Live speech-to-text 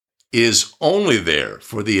is only there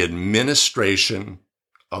for the administration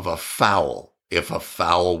of a foul if a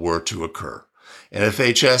foul were to occur. And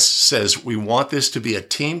FHS says we want this to be a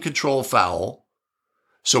team control foul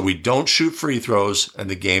so we don't shoot free throws and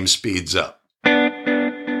the game speeds up.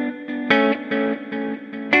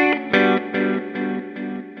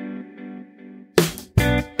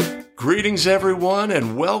 Greetings, everyone,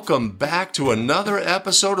 and welcome back to another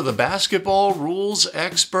episode of the Basketball Rules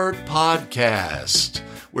Expert Podcast.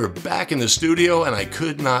 We're back in the studio, and I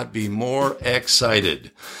could not be more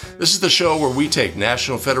excited. This is the show where we take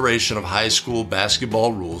National Federation of High School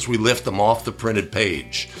Basketball rules, we lift them off the printed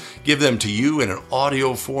page, give them to you in an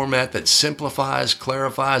audio format that simplifies,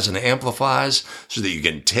 clarifies, and amplifies so that you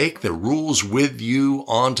can take the rules with you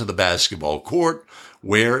onto the basketball court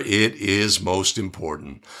where it is most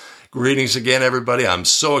important. Greetings again, everybody. I'm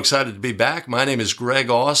so excited to be back. My name is Greg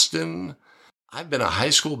Austin. I've been a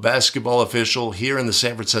high school basketball official here in the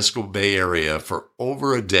San Francisco Bay Area for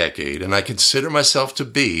over a decade, and I consider myself to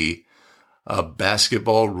be a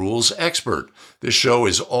basketball rules expert. This show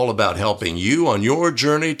is all about helping you on your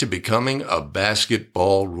journey to becoming a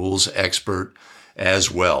basketball rules expert as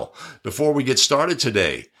well. Before we get started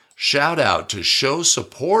today, shout out to show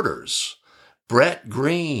supporters Brett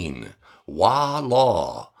Green, Wah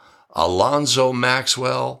Law, Alonzo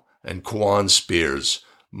Maxwell, and Quan Spears.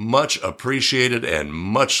 Much appreciated and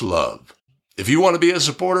much love. If you want to be a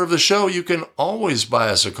supporter of the show, you can always buy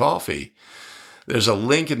us a coffee. There's a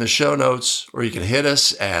link in the show notes, or you can hit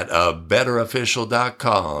us at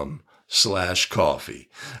betterofficial.com/coffee.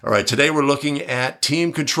 All right, today we're looking at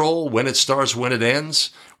team control, when it starts, when it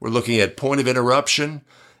ends. We're looking at point of interruption,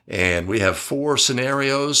 and we have 4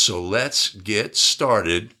 scenarios, so let's get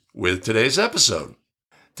started with today's episode.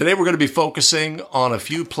 Today we're going to be focusing on a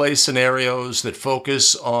few play scenarios that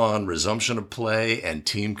focus on resumption of play and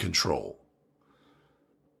team control.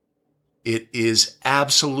 It is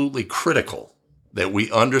absolutely critical that we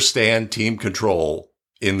understand team control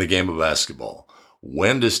in the game of basketball.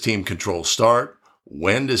 When does team control start?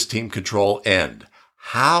 When does team control end?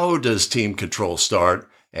 How does team control start?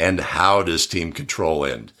 And how does team control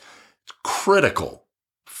end? It's critical,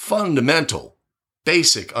 fundamental,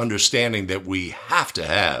 basic understanding that we have to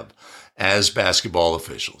have as basketball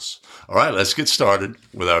officials. All right, let's get started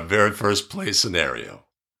with our very first play scenario.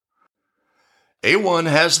 A1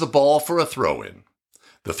 has the ball for a throw-in.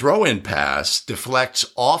 The throw-in pass deflects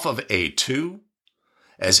off of A2.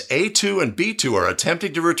 As A2 and B2 are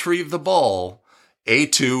attempting to retrieve the ball,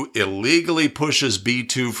 A2 illegally pushes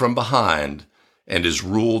B2 from behind and is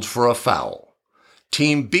ruled for a foul.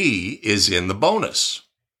 Team B is in the bonus.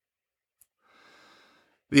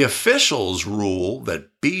 The officials rule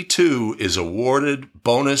that B2 is awarded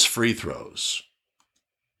bonus free throws.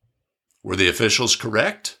 Were the officials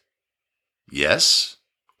correct? Yes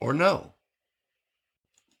or no?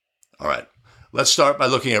 All right, let's start by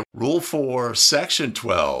looking at Rule 4, Section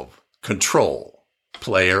 12, Control,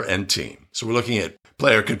 Player and Team. So we're looking at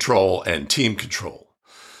player control and team control.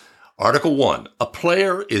 Article 1, a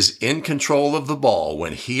player is in control of the ball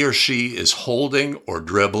when he or she is holding or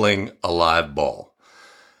dribbling a live ball.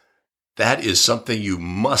 That is something you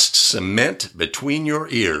must cement between your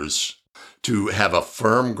ears to have a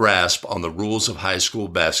firm grasp on the rules of high school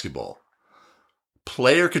basketball.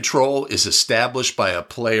 Player control is established by a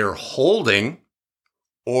player holding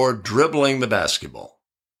or dribbling the basketball.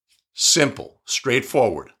 Simple,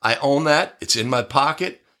 straightforward. I own that. It's in my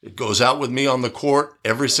pocket. It goes out with me on the court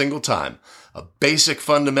every single time. A basic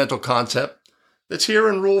fundamental concept that's here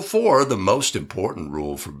in Rule 4, the most important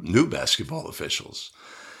rule for new basketball officials.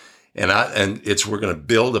 And we're going to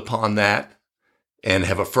build upon that and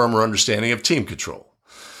have a firmer understanding of team control.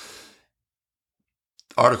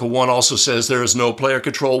 Article 1 also says there is no player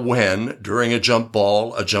control when, during a jump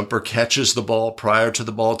ball, a jumper catches the ball prior to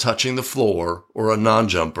the ball touching the floor, or a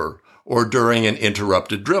non-jumper, or during an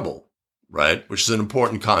interrupted dribble, right? Which is an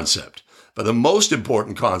important concept. But the most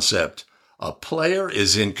important concept, a player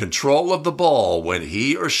is in control of the ball when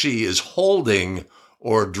he or she is holding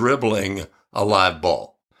or dribbling a live ball.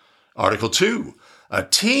 Article 2, a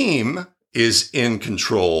team is in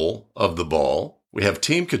control of the ball. We have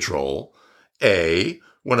team control. A,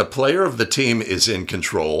 when a player of the team is in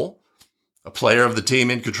control. A player of the team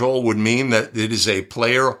in control would mean that it is a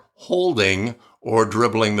player holding or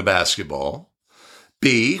dribbling the basketball.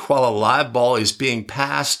 B, while a live ball is being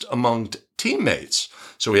passed among teammates.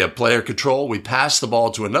 So we have player control. We pass the ball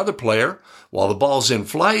to another player. While the ball's in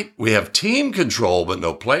flight, we have team control, but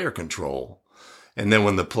no player control. And then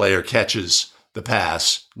when the player catches the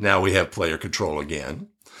pass, now we have player control again.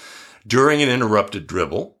 During an interrupted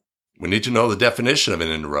dribble, we need to know the definition of an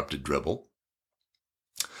interrupted dribble.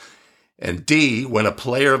 And D, when a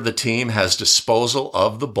player of the team has disposal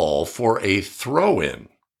of the ball for a throw-in.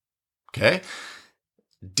 Okay?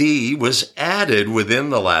 D was added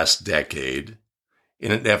within the last decade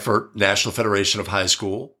in an effort National Federation of High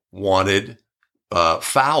School wanted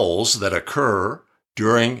fouls that occur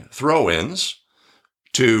during throw-ins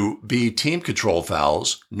to be team control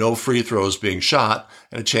fouls, no free throws being shot,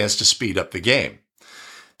 and a chance to speed up the game.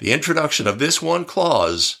 The introduction of this one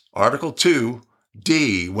clause, Article 2,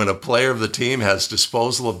 D, when a player of the team has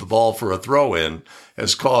disposal of the ball for a throw-in,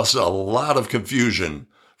 has caused a lot of confusion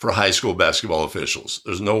for high school basketball officials.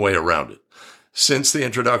 There's no way around it. Since the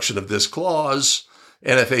introduction of this clause,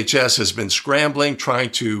 NFHS has been scrambling, trying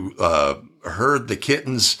to herd the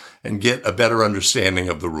kittens and get a better understanding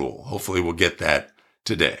of the rule. Hopefully we'll get that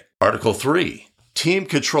today. Article 3, team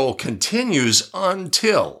control continues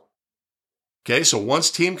until. Okay, so once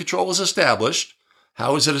team control is established,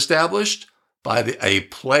 how is it established? By a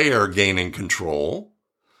player gaining control.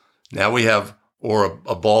 Now we have, or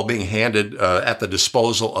a ball being handed at the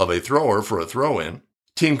disposal of a thrower for a throw-in.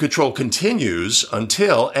 Team control continues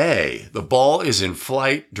until A, the ball is in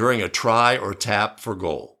flight during a try or tap for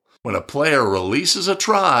goal. When a player releases a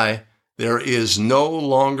try, there is no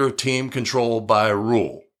longer team control by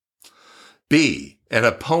rule. B, an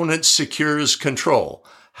opponent secures control.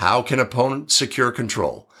 How can opponents secure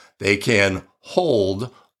control? They can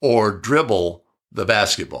hold or dribble the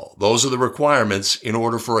basketball. Those are the requirements in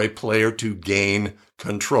order for a player to gain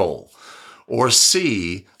control. Or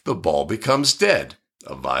C, the ball becomes dead.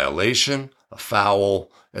 A violation, a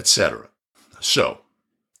foul, etc. So,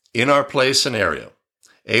 in our play scenario,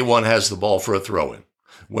 A1 has the ball for a throw-in.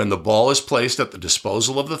 When the ball is placed at the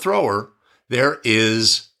disposal of the thrower, there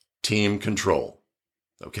is team control.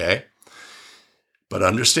 Okay? But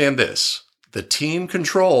understand this. The team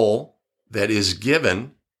control that is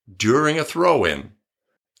given during a throw-in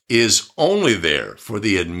is only there for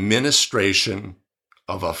the administration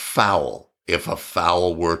of a foul, if a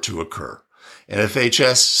foul were to occur.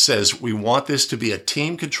 NFHS says we want this to be a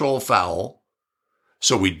team control foul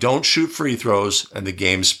so we don't shoot free throws and the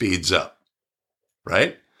game speeds up,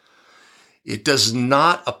 right? It does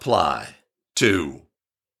not apply to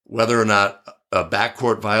whether or not a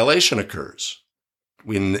backcourt violation occurs.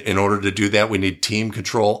 In order to do that, we need team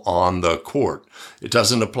control on the court. It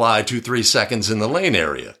doesn't apply to 3 seconds in the lane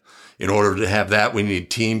area. In order to have that, we need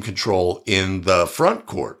team control in the front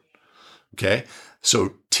court. Okay?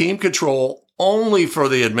 So team control only for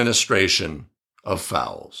the administration of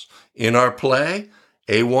fouls. In our play,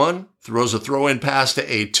 A1 throws a throw-in pass to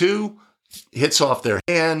A2, hits off their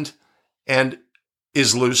hand, and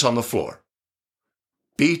is loose on the floor.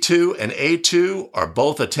 B2 and A2 are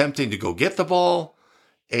both attempting to go get the ball.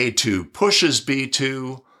 A2 pushes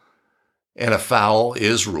B2, and a foul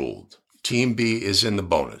is ruled. Team B is in the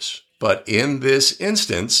bonus. But in this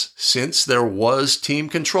instance, since there was team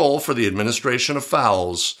control for the administration of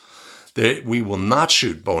fouls, we will not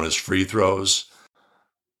shoot bonus free throws.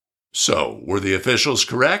 So, were the officials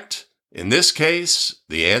correct? In this case,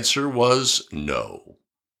 the answer was no.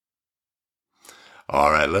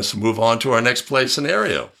 All right, let's move on to our next play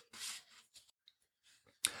scenario.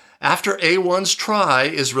 After A1's try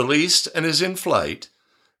is released and is in flight,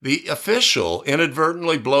 the official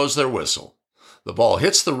inadvertently blows their whistle. The ball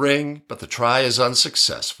hits the ring, but the try is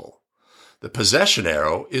unsuccessful. The possession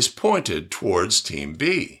arrow is pointed towards Team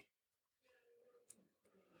B.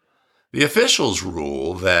 The officials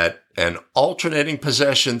rule that an alternating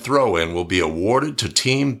possession throw-in will be awarded to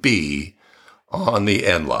Team B on the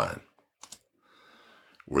end line.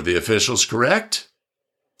 Were the officials correct?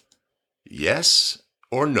 Yes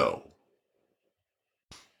or no?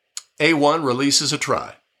 A1 releases a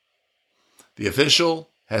try. The official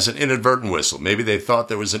has an inadvertent whistle. Maybe they thought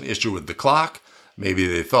there was an issue with the clock. Maybe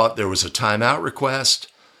they thought there was a timeout request.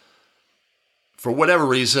 For whatever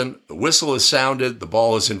reason, the whistle is sounded, the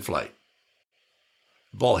ball is in flight.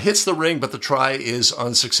 The ball hits the ring, but the try is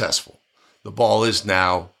unsuccessful. The ball is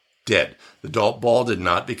now dead. The ball did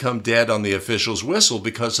not become dead on the official's whistle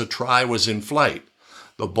because the try was in flight.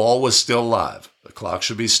 The ball was still live. The clock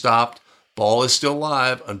should be stopped. Ball is still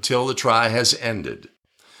live until the try has ended.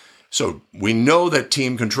 So we know that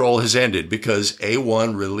team control has ended because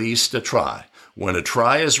A1 released a try. When a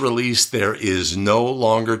try is released, there is no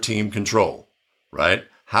longer team control, right?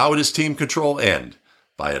 How does team control end?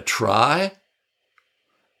 By a try,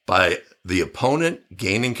 by the opponent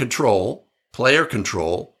gaining control, player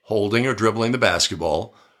control, holding or dribbling the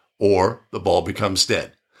basketball, or the ball becomes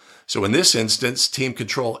dead. So in this instance, team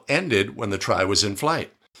control ended when the try was in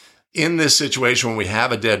flight. In this situation, when we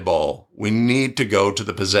have a dead ball, we need to go to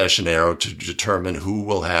the possession arrow to determine who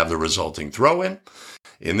will have the resulting throw-in.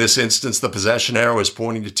 In this instance, the possession arrow is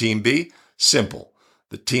pointing to Team B. Simple.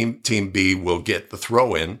 The Team B will get the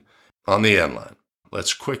throw-in on the end line.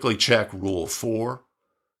 Let's quickly check Rule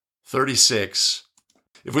 436.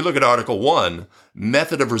 If we look at Article 1,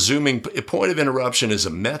 a point of interruption is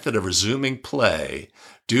a method of resuming play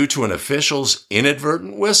due to an official's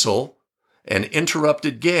inadvertent whistle, an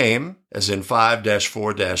interrupted game, as in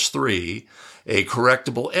 5-4-3, a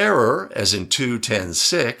correctable error, as in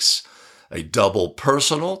 2-10-6, a double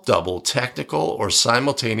personal, double technical, or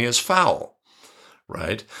simultaneous foul,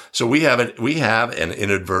 right? So we have an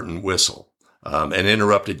inadvertent whistle. An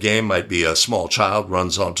interrupted game might be a small child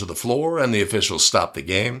runs onto the floor and the officials stop the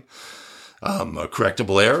game. A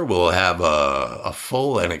correctable error, we'll have a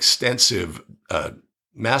full and extensive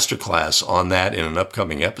masterclass on that in an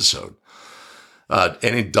upcoming episode.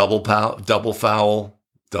 Any double foul,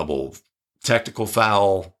 double technical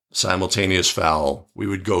foul, simultaneous foul, we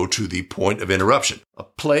would go to the point of interruption. A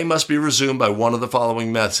play must be resumed by one of the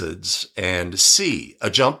following methods, and C, a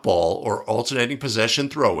jump ball or alternating possession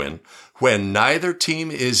throw-in, when neither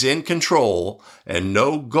team is in control and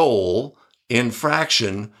no goal,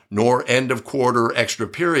 infraction, nor end of quarter extra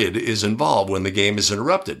period is involved when the game is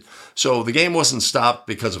interrupted. So the game wasn't stopped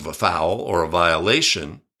because of a foul or a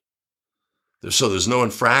violation. So there's no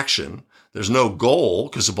infraction. There's no goal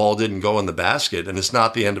because the ball didn't go in the basket, and it's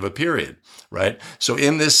not the end of a period, right? So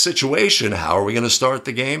in this situation, how are we going to start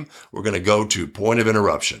the game? We're going to go to point of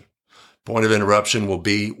interruption. Point of interruption will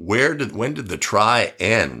be when did the try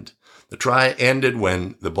end? The try ended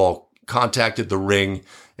when the ball contacted the ring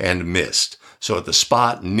and missed. So at the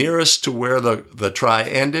spot nearest to where the try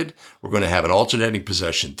ended, we're going to have an alternating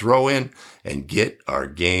possession throw in and get our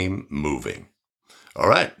game moving. All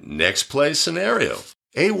right, next play scenario.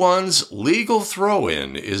 A1's legal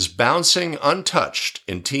throw-in is bouncing untouched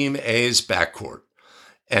in Team A's backcourt.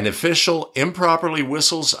 An official improperly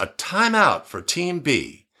whistles a timeout for Team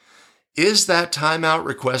B. Is that timeout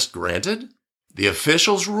request granted? The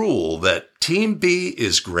officials rule that Team B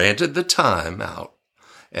is granted the timeout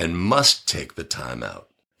and must take the timeout.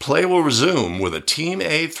 Play will resume with a Team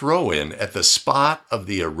A throw-in at the spot of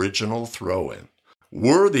the original throw-in.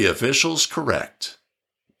 Were the officials correct?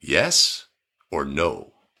 Yes or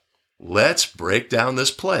no? Let's break down this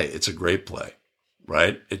play. It's a great play,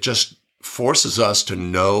 right? It just forces us to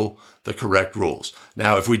know the correct rules.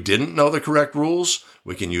 Now, if we didn't know the correct rules,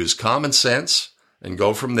 we can use common sense and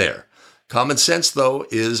go from there. Common sense, though,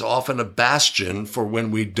 is often a bastion for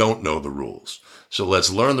when we don't know the rules. So let's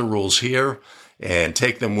learn the rules here and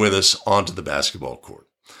take them with us onto the basketball court.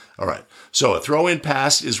 All right, so a throw-in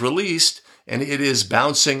pass is released, and it is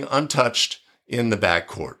bouncing untouched in the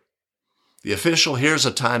backcourt. The official hears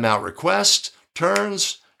a timeout request,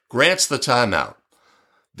 turns, grants the timeout,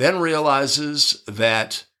 then realizes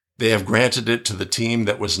that they have granted it to the team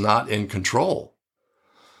that was not in control.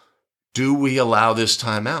 Do we allow this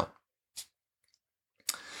timeout?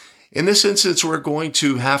 In this instance, we're going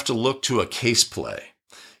to have to look to a case play.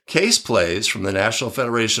 Case plays from the National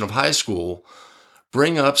Federation of High School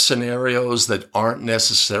bring up scenarios that aren't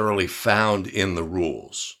necessarily found in the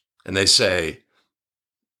rules. And they say,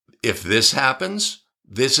 if this happens,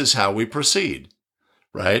 this is how we proceed,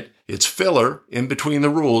 right? It's filler in between the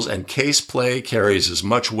rules, and case play carries as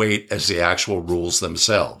much weight as the actual rules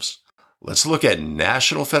themselves. Let's look at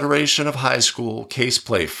National Federation of High School Case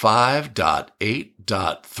Play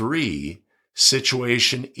 5.8.3,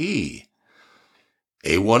 Situation E.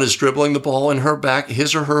 A1 is dribbling the ball in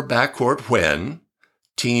his or her backcourt when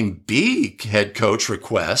Team B head coach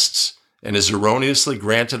requests and is erroneously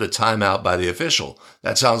granted a timeout by the official.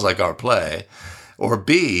 That sounds like our play. Or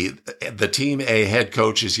B, the Team A head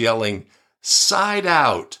coach is yelling, side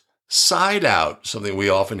out, something we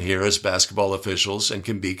often hear as basketball officials and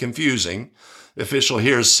can be confusing. The official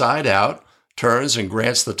hears side out, turns and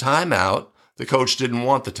grants the timeout. The coach didn't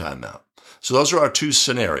want the timeout. So those are our two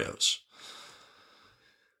scenarios.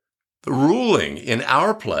 The ruling in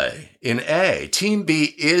our play, in A, Team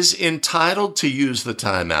B is entitled to use the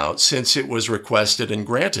timeout since it was requested and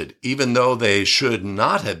granted. Even though they should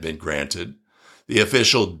not have been granted, the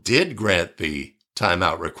official did grant the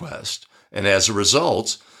timeout request. And as a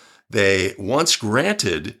result, once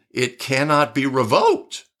granted, it cannot be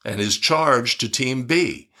revoked and is charged to Team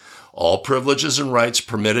B. All privileges and rights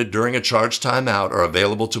permitted during a charged timeout are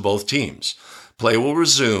available to both teams. Play will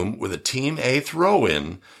resume with a Team A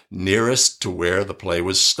throw-in nearest to where the play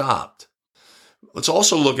was stopped. Let's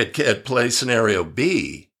also look at play scenario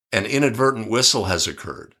B. An inadvertent whistle has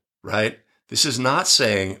occurred, right? This is not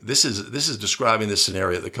saying, this is describing the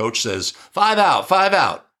scenario. The coach says, 5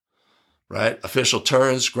 out, right? Official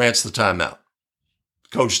turns, grants the timeout.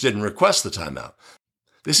 Coach didn't request the timeout.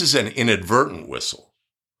 This is an inadvertent whistle.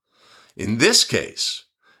 In this case,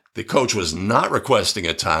 the coach was not requesting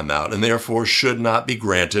a timeout and therefore should not be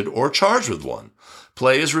granted or charged with one.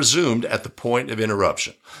 Play is resumed at the point of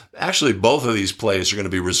interruption. Actually, both of these plays are going to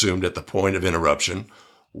be resumed at the point of interruption.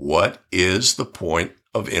 What is the point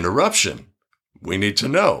of interruption? We need to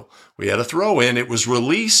know. We had a throw in. It was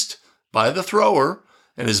released by the thrower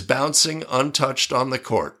and is bouncing untouched on the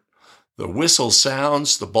court. The whistle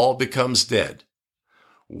sounds, the ball becomes dead.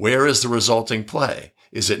 Where is the resulting play?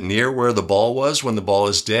 Is it near where the ball was when the ball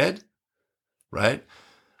is dead? Right?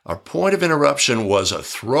 Our point of interruption was a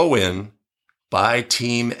throw-in by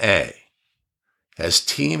Team A. Has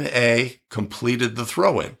Team A completed the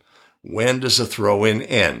throw-in? When does a throw-in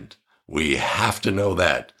end? We have to know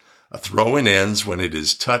that. A throw-in ends when it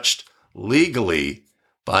is touched legally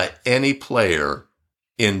by any player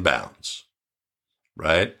in bounds.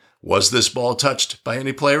 Right? Was this ball touched by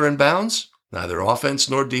any player in bounds? Neither offense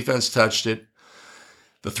nor defense touched it.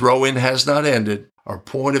 The throw-in has not ended. Our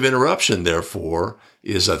point of interruption, therefore,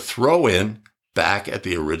 is a throw-in back at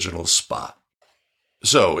the original spot.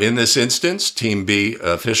 So in this instance, Team B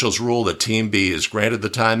officials rule that Team B is granted the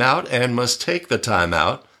timeout and must take the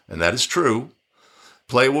timeout, and that is true.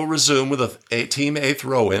 Play will resume with a Team A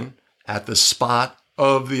throw-in at the spot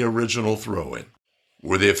of the original throw-in.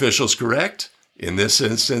 Were the officials correct? In this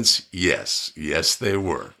instance, yes. Yes, they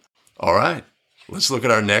were. All right, let's look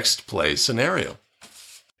at our next play scenario.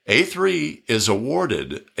 A3 is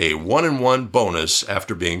awarded a 1-and-1 bonus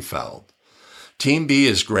after being fouled. Team B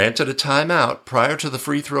is granted a timeout prior to the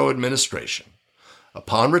free throw administration.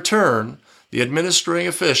 Upon return, the administering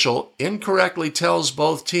official incorrectly tells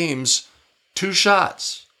both teams 2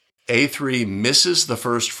 shots. A3 misses the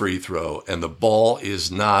first free throw and the ball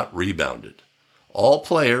is not rebounded. All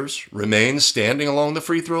players remain standing along the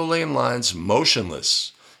free throw lane lines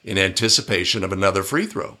motionless in anticipation of another free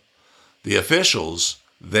throw. The officials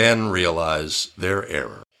then realize their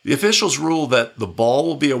error. The officials rule that the ball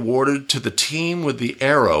will be awarded to the team with the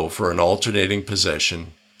arrow for an alternating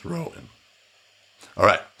possession throw-in. All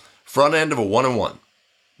right, front end of a 1-and-1,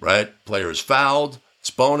 right? Player is fouled, it's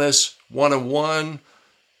bonus, 1-and-1.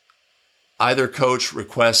 Either coach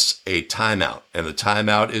requests a timeout, and the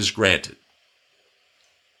timeout is granted.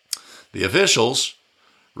 The officials,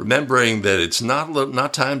 remembering that it's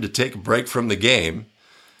not time to take a break from the game,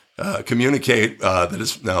 communicate that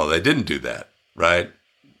they didn't do that, right?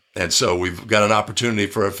 And so we've got an opportunity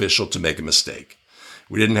for an official to make a mistake.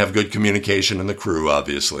 We didn't have good communication in the crew,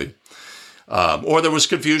 obviously, or there was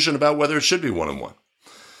confusion about whether it should be 1-and-1.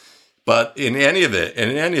 But in any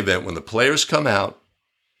event, when the players come out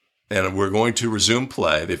and we're going to resume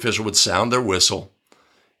play, the official would sound their whistle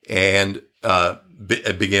and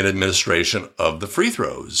begin administration of the free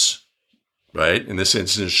throws, right? In this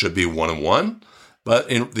instance, it should be 1-and-1, but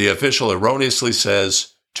the official erroneously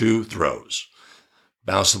says 2 throws.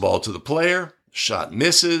 Bounce the ball to the player, shot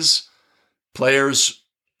misses, players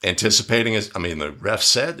anticipating, the ref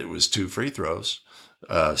said it was 2 free throws,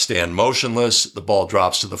 stand motionless, the ball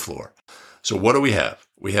drops to the floor. So what do we have?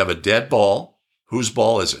 We have a dead ball. Whose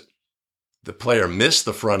ball is it? The player missed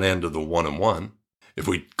the front end of the 1-and-1. If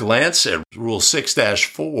we glance at Rule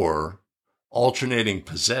 6-4, alternating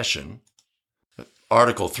possession,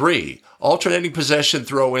 Article 3, alternating possession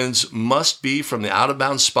throw-ins must be from the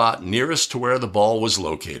out-of-bounds spot nearest to where the ball was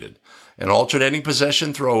located. An alternating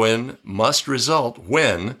possession throw-in must result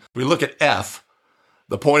when, we look at F,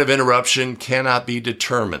 the point of interruption cannot be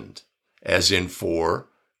determined, as in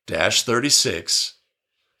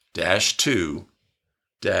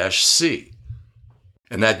 4-36-2-C.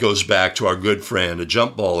 And that goes back to our good friend, a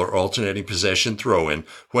jump ball or alternating possession throw-in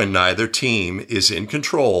when neither team is in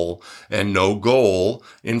control and no goal,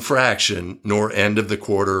 infraction, nor end of the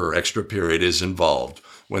quarter or extra period is involved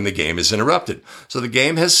when the game is interrupted. So the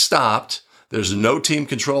game has stopped. There's no team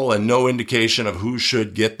control and no indication of who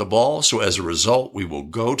should get the ball. So as a result, we will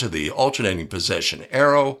go to the alternating possession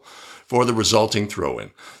arrow for the resulting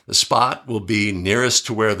throw-in. The spot will be nearest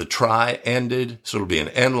to where the try ended. So it'll be an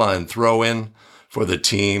end line throw-in for the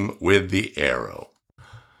team with the arrow.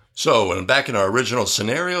 So, back in our original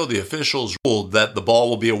scenario, the officials ruled that the ball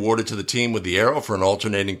will be awarded to the team with the arrow for an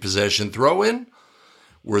alternating possession throw-in.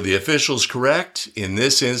 Were the officials correct? In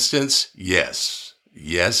this instance, yes.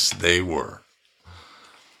 Yes, they were.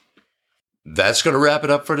 That's going to wrap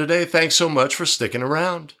it up for today. Thanks so much for sticking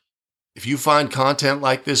around. If you find content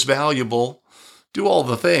like this valuable, do all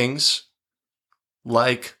the things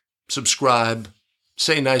like, subscribe,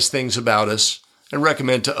 say nice things about us, and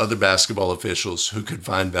recommend to other basketball officials who could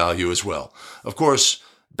find value as well. Of course,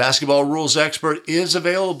 Basketball Rules Expert is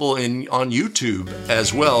available on YouTube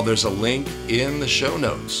as well. There's a link in the show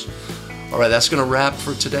notes. All right, that's going to wrap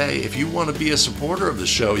for today. If you want to be a supporter of the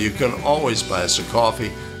show, you can always buy us a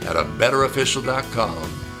coffee at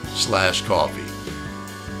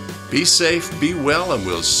abetterofficial.com/coffee. Be safe, be well, and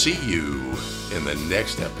we'll see you in the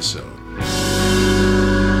next episode.